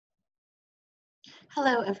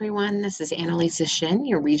Hello, everyone. This is Annalisa Shin,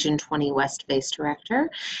 your Region 20 West VASE Director,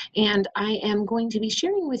 and I am going to be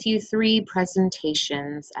sharing with you three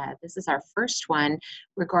presentations. This is our first one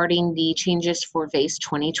regarding the changes for VASE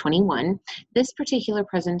 2021. This particular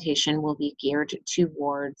presentation will be geared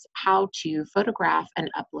towards how to photograph and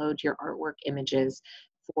upload your artwork images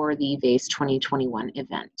for the VASE 2021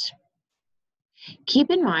 event. Keep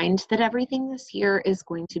in mind that everything this year is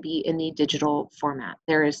going to be in the digital format.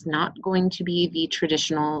 There is not going to be the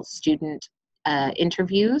traditional student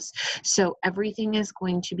interviews, so everything is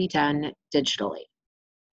going to be done digitally.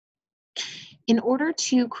 In order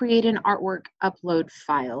to create an artwork upload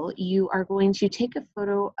file, you are going to take a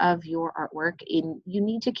photo of your artwork, and you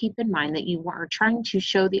need to keep in mind that you are trying to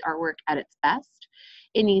show the artwork at its best.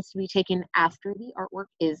 It needs to be taken after the artwork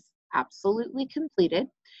is absolutely completed.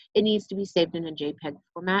 It needs to be saved in a JPEG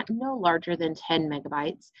format, no larger than 10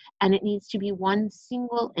 megabytes, and it needs to be one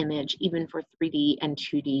single image, even for 3D and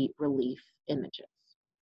 2D relief images.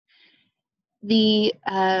 The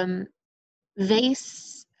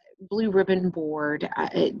VASE Blue Ribbon Board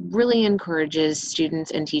it really encourages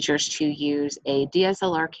students and teachers to use a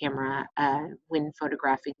DSLR camera when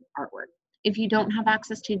photographing artwork. If you don't have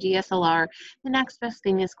access to DSLR, the next best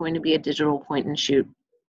thing is going to be a digital point and shoot.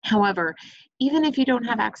 However, even if you don't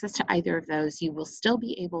have access to either of those, you will still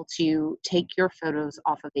be able to take your photos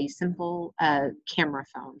off of a simple camera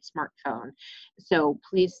phone, smartphone. So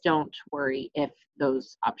please don't worry if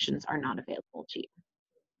those options are not available to you.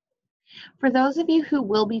 For those of you who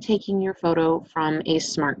will be taking your photo from a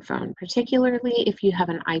smartphone, particularly if you have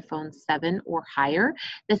an iPhone 7 or higher,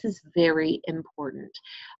 this is very important.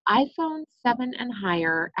 iPhone 7 and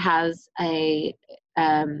higher has a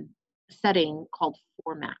setting called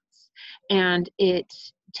formats, and it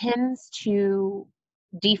tends to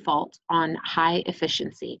default on high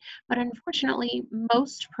efficiency, but unfortunately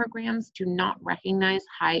most programs do not recognize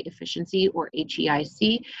high efficiency or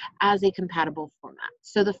HEIC as a compatible format.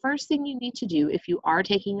 So the first thing you need to do if you are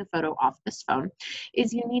taking a photo off this phone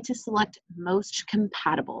is you need to select most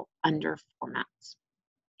compatible under formats.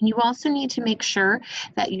 You also need to make sure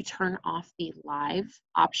that you turn off the live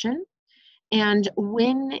option. And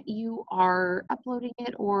when you are uploading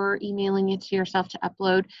it or emailing it to yourself to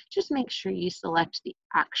upload, just make sure you select the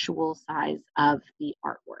actual size of the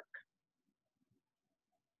artwork.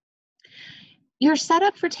 Your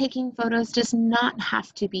setup for taking photos does not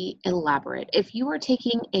have to be elaborate. If you are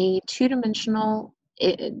taking a photo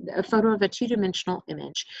of a two-dimensional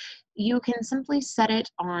image, you can simply set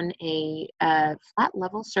it on a flat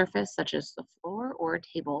level surface such as the floor or a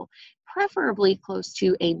table, preferably close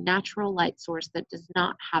to a natural light source that does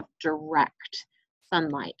not have direct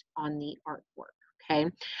sunlight on the artwork. Okay,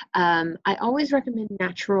 I always recommend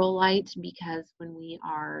natural light because when we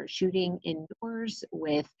are shooting indoors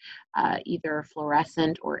with either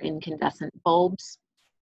fluorescent or incandescent bulbs,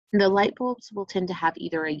 the light bulbs will tend to have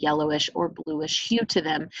either a yellowish or bluish hue to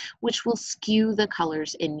them, which will skew the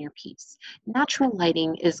colors in your piece. Natural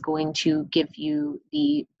lighting is going to give you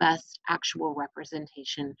the best actual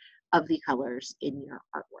representation of the colors in your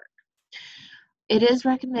artwork. It is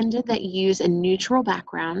recommended that you use a neutral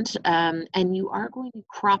background, and you are going to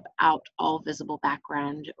crop out all visible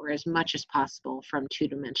background or as much as possible from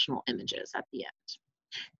two-dimensional images at the end.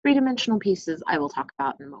 Three-dimensional pieces I will talk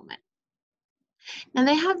about in a moment. Now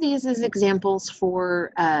they have these as examples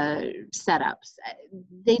for setups.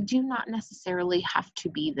 They do not necessarily have to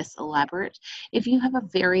be this elaborate. If you have a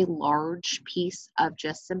very large piece of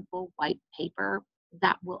just simple white paper,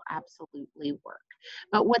 that will absolutely work.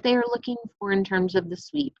 But what they are looking for in terms of the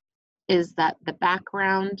sweep is that the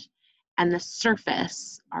background and the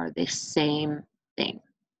surface are the same thing.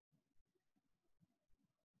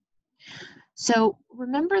 So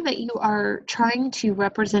remember that you are trying to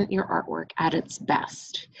represent your artwork at its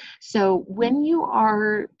best. So when you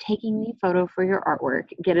are taking the photo for your artwork,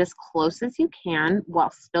 get as close as you can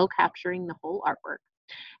while still capturing the whole artwork.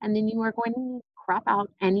 And then you are going to crop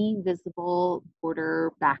out any visible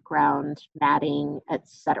border, background, matting,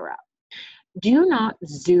 etc. Do not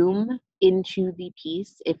zoom into the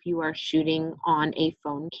piece if you are shooting on a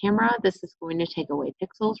phone camera. This is going to take away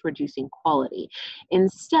pixels, reducing quality.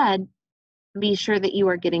 Instead, be sure that you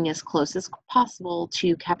are getting as close as possible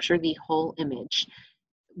to capture the whole image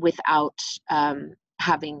without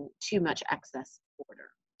having too much excess border.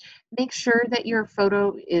 Make sure that your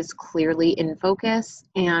photo is clearly in focus.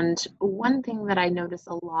 And one thing that I notice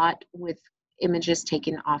a lot with images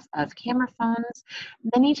taken off of camera phones,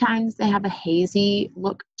 many times they have a hazy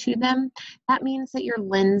look to them. That means that your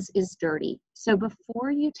lens is dirty. So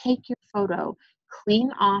before you take your photo,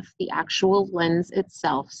 clean off the actual lens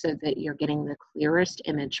itself so that you're getting the clearest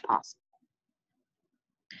image possible.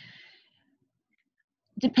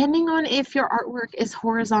 Depending on if your artwork is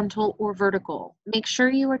horizontal or vertical, make sure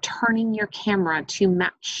you are turning your camera to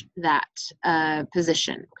match that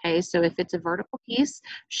position, okay? So if it's a vertical piece,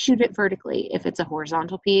 shoot it vertically. If it's a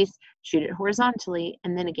horizontal piece, shoot it horizontally,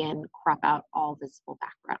 and then again, crop out all visible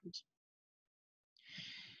background.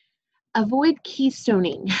 Avoid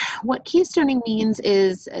keystoning. What keystoning means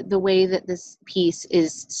is the way that this piece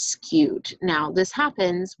is skewed. Now, this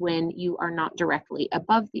happens when you are not directly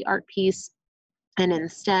above the art piece, and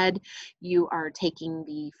instead you are taking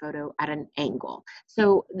the photo at an angle.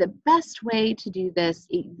 So the best way to do this,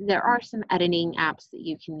 there are some editing apps that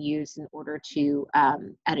you can use in order to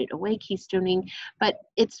edit away keystoning, but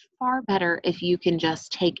it's far better if you can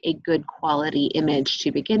just take a good quality image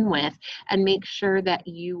to begin with and make sure that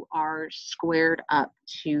you are squared up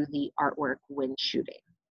to the artwork when shooting.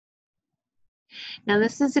 Now,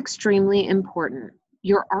 this is extremely important.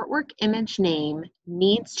 Your artwork image name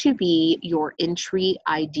needs to be your entry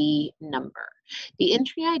ID number. The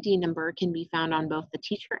entry ID number can be found on both the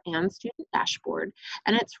teacher and student dashboard,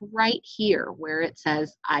 and it's right here where it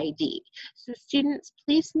says ID. So students,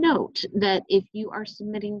 please note that if you are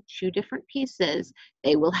submitting 2 different pieces,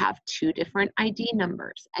 they will have 2 different ID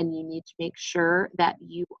numbers, and you need to make sure that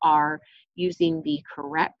you are using the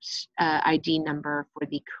correct ID number for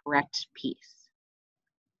the correct piece.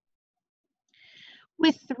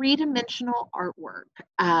 With 3-dimensional artwork,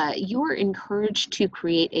 you're encouraged to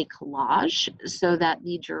create a collage so that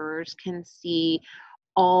the jurors can see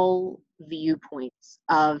all viewpoints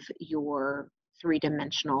of your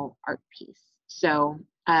 3-dimensional art piece. So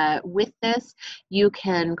with this, you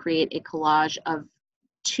can create a collage of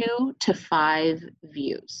 2 to 5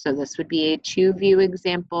 views. So this would be a 2-view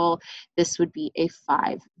example. This would be a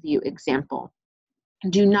 5-view example.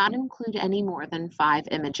 Do not include any more than 5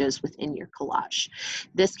 images within your collage.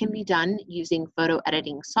 This can be done using photo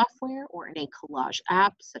editing software or in a collage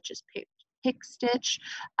app such as PicStitch.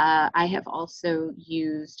 I have also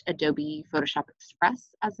used Adobe Photoshop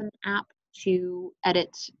Express as an app to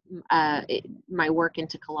edit my work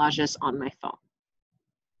into collages on my phone.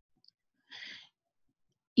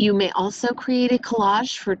 You may also create a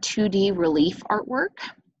collage for 2D relief artwork.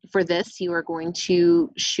 For this, you are going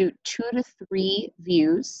to shoot 2 to 3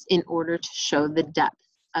 views in order to show the depth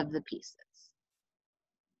of the pieces.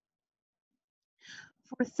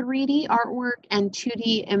 For 3D artwork and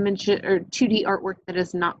 2D artwork that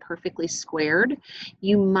is not perfectly squared,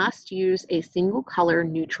 you must use a single color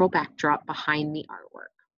neutral backdrop behind the artwork.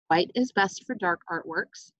 White is best for dark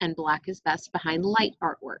artworks, and black is best behind light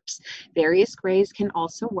artworks. Various grays can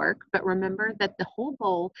also work, but remember that the whole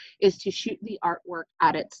goal is to shoot the artwork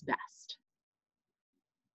at its best.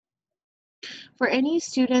 For any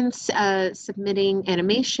students submitting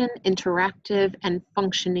animation, interactive, and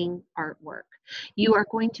functioning artwork, you are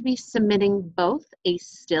going to be submitting both a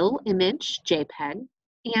still image, JPEG,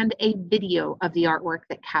 and a video of the artwork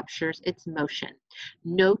that captures its motion.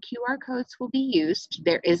 No QR codes will be used.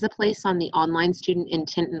 There is a place on the online student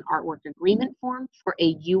intent and artwork agreement form for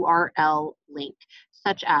a URL link,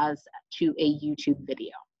 such as to a YouTube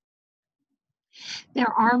video.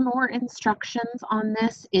 There are more instructions on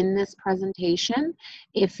this in this presentation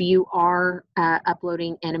if you are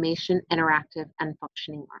uploading animation, interactive, and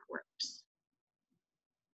functioning artworks.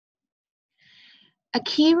 A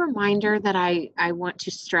key reminder that I want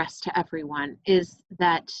to stress to everyone is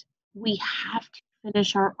that we have to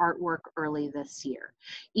finish our artwork early this year.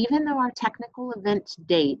 Even though our technical event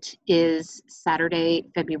date is Saturday,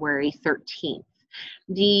 February 13th,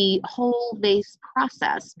 the whole VASE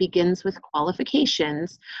process begins with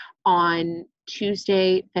qualifications on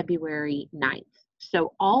Tuesday, February 9th.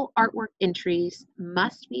 So all artwork entries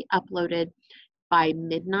must be uploaded by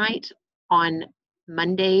midnight on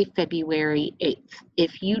Monday, February 8th.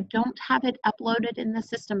 If you don't have it uploaded in the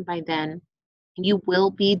system by then, you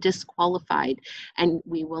will be disqualified and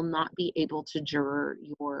we will not be able to juror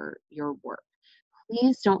your work.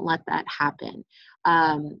 Please don't let that happen.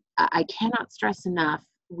 I cannot stress enough,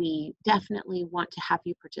 we definitely want to have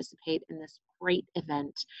you participate in this great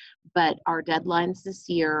event, but our deadlines this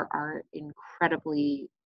year are incredibly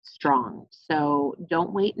strong. So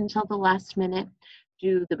don't wait until the last minute.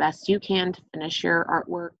 Do the best you can to finish your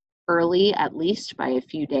artwork early, at least by a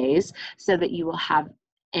few days, so that you will have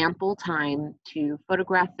ample time to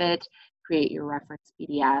photograph it, create your reference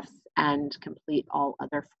PDFs, and complete all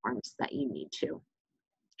other forms that you need to.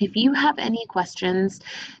 If you have any questions,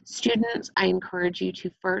 students, I encourage you to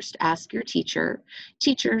first ask your teacher.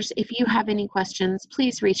 Teachers, if you have any questions,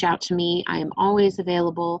 please reach out to me. I am always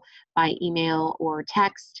available by email or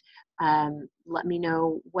text. let me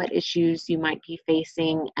know what issues you might be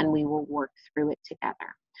facing, and we will work through it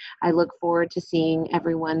together. I look forward to seeing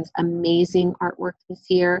everyone's amazing artwork this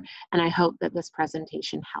year, and I hope that this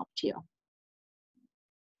presentation helped you.